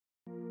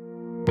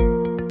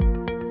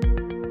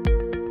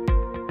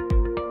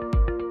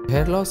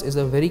Hair loss is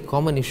a very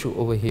common issue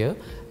over here,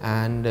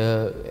 and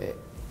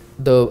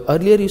the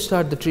earlier you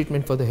start the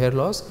treatment for the hair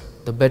loss,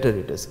 the better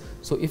it is.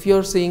 So if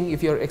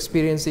you're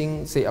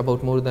experiencing say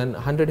about more than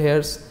 100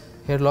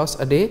 hair loss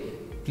a day,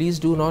 please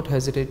do not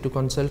hesitate to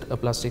consult a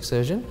plastic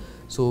surgeon.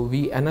 So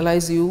we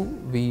analyze you,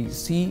 we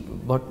see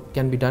what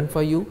can be done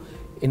for you.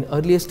 In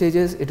earlier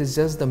stages, it is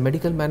just the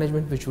medical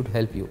management which would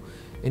help you.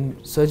 In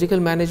surgical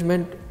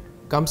management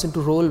comes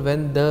into role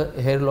when the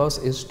hair loss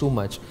is too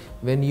much.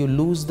 When you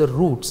lose the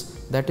roots,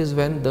 that is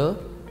when the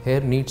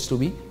hair needs to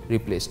be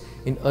replaced.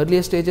 In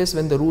earlier stages,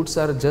 when the roots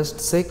are just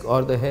sick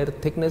or the hair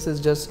thickness is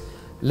just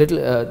little,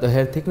 the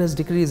hair thickness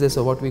decreases,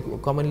 or what we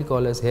commonly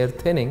call as hair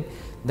thinning,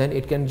 then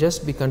it can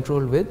just be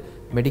controlled with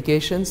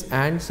medications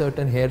and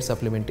certain hair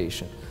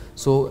supplementation.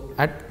 So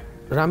at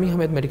Rami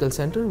Ahmed Medical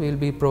Center, we will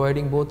be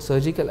providing both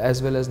surgical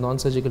as well as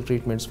non-surgical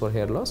treatments for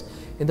hair loss.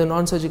 In the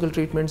non-surgical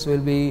treatments, we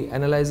will be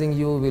analyzing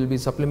you, we will be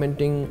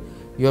supplementing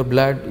your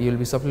blood, you will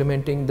be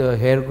supplementing the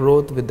hair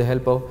growth with the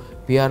help of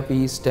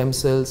PRP, stem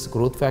cells,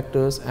 growth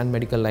factors and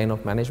medical line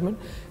of management.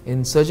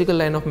 In surgical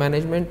line of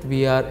management,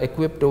 we are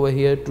equipped over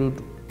here to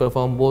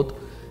perform both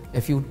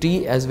FUT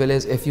as well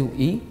as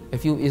FUE.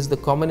 FUE is the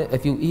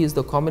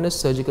commonest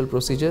surgical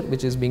procedure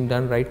which is being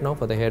done right now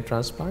for the hair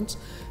transplants.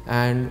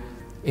 And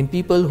in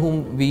people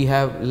whom we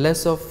have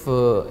less of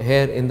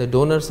hair in the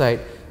donor side,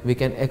 we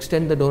can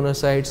extend the donor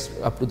sides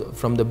up to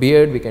from the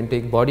beard. We can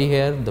take body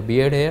hair, the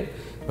beard hair,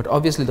 but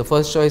obviously the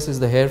first choice is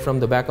the hair from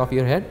the back of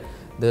your head.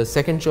 The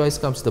second choice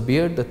comes the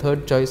beard, the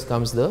third choice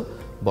comes the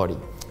body.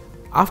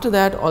 After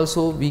that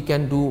also we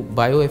can do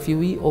bio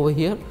FUE over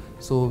here.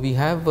 So we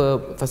have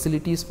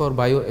facilities for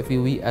bio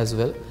FUE as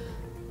well,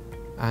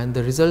 and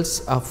the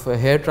results of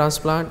hair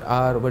transplant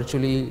are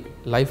virtually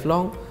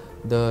lifelong.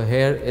 The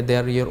hair, they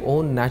are your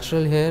own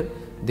natural hair,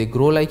 they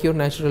grow like your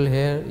natural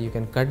hair, you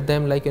can cut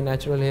them like a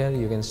natural hair,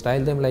 you can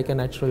style them like a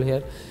natural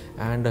hair,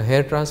 and a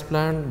hair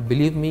transplant,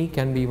 believe me,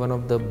 can be one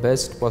of the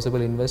best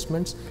possible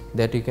investments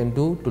that you can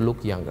do to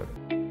look younger.